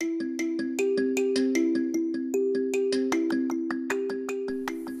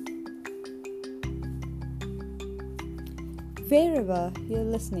wherever you're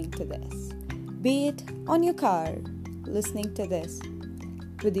listening to this, be it on your car, listening to this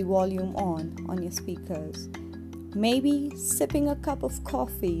with the volume on your speakers, maybe sipping a cup of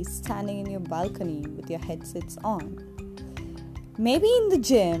coffee standing in your balcony with your headsets on, maybe in the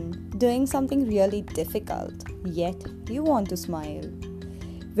gym doing something really difficult, yet you want to smile.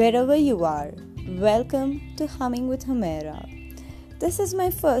 Wherever you are, welcome to Humming with Humera. This is my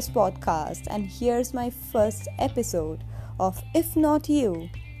first podcast, and here's my first episode of If Not You,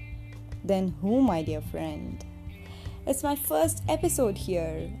 Then Who, my dear friend? It's my first episode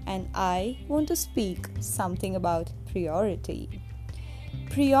here, and I want to speak something about priority.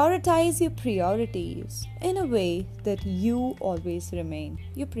 Prioritize your priorities in a way that you always remain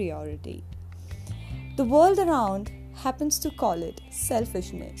your priority. The world around happens to call it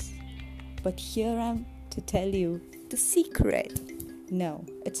selfishness, but here I am to tell you the secret. No,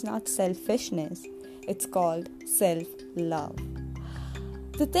 it's not selfishness, it's called self-love.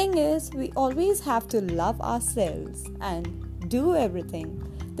 The thing is, we always have to love ourselves and do everything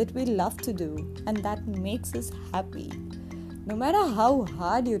that we love to do and that makes us happy. No matter how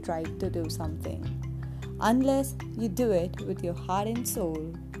hard you try to do something, unless you do it with your heart and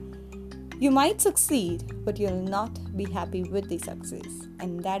soul, you might succeed, but you'll not be happy with the success.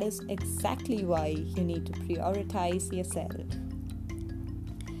 And that is exactly why you need to prioritize yourself.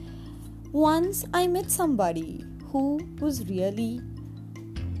 Once I met somebody who was really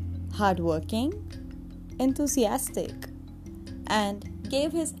hardworking, enthusiastic, and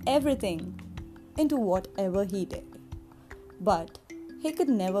gave his everything into whatever he did. But he could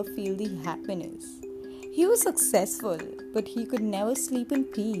never feel the happiness. He was successful, but he could never sleep in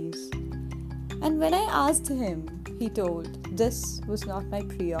peace. And when I asked him, he told, this was not my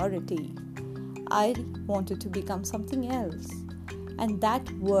priority. I wanted to become something else. And that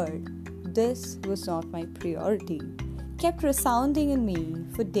word, this was not my priority, kept resounding in me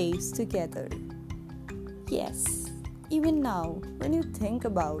for days together. Yes, even now, when you think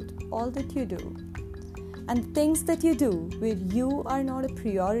about all that you do and things that you do where you are not a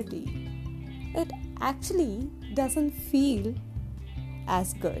priority, it actually doesn't feel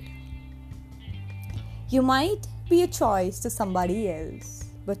as good. You might be a choice to somebody else,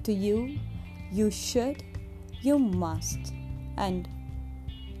 but to you, you should, you must, and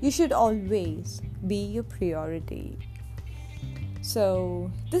you should always be your priority.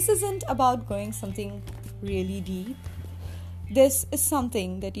 So, this isn't about going something really deep. This is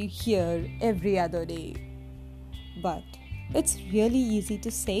something that you hear every other day. But it's really easy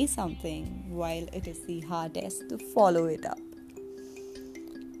to say something while it is the hardest to follow it up.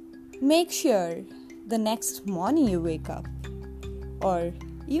 Make sure the next morning you wake up, or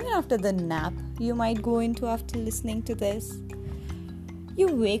even after the nap you might go into after listening to this, you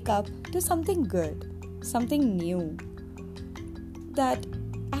wake up to something good, something new that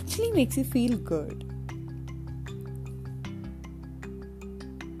actually makes you feel good.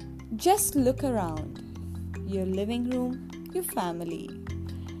 Just look around your living room, your family.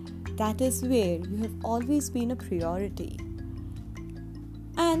 That is where you have always been a priority.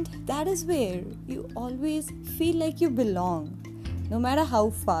 And that is where you always feel like you belong. No matter how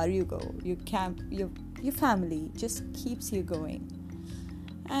far you go, your family just keeps you going.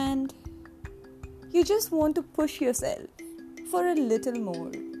 And you just want to push yourself for a little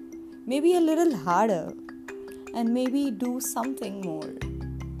more, maybe a little harder, and maybe do something more,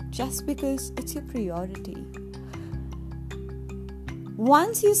 just because it's your priority.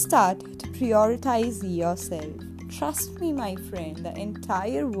 Once you start to prioritize yourself, trust me, my friend, the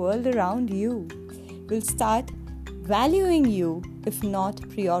entire world around you will start valuing you, if not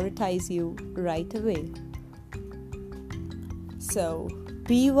prioritize you right away. So,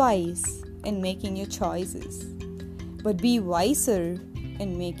 be wise in making your choices, but be wiser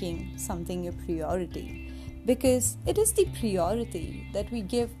in making something your priority, because it is the priority that we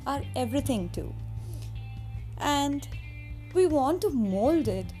give our everything to, and we want to mold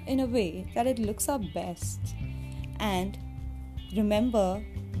it in a way that it looks our best. And remember,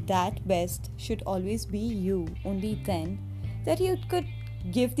 that best should always be you, only then that you could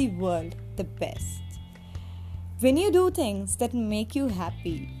give the world the best. When you do things that make you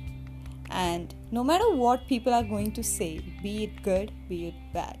happy, and no matter what people are going to say, be it good, be it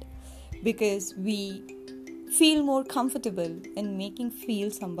bad, because we feel more comfortable in making feel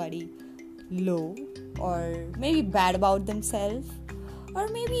somebody low or maybe bad about themselves, or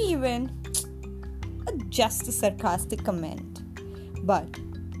maybe even just a sarcastic comment. But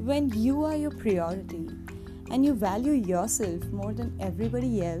when you are your priority and you value yourself more than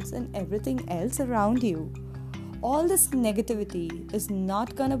everybody else and everything else around you, all this negativity is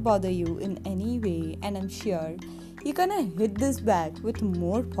not gonna bother you in any way, and I'm sure you're gonna hit this back with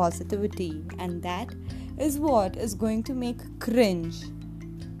more positivity, and that is what is going to make cringe.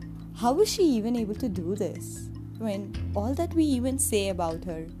 How is she even able to do this when all that we even say about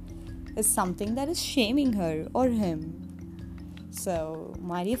her is something that is shaming her or him? So,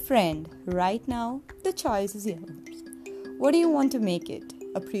 my dear friend, right now the choice is yours. What do you want to make it?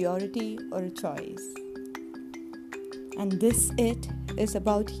 A priority or a choice? And this it is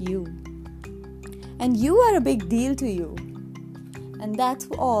about you. And you are a big deal to you. And that's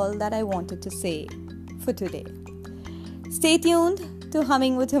all that I wanted to say for today. Stay tuned to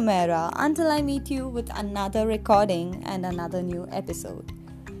Humming with Humera until I meet you with another recording and another new episode.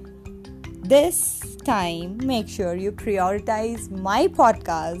 This time, make sure you prioritize my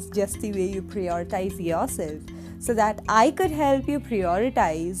podcast just the way you prioritize yourself, so that I could help you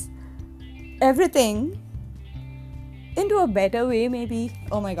prioritize everything into a better way, maybe.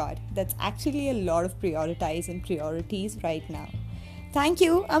 Oh my god, that's actually a lot of prioritize and priorities right now. Thank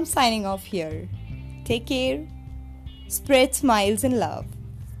you. I'm signing off here. Take care. Spread smiles and love.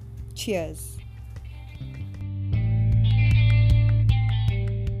 Cheers.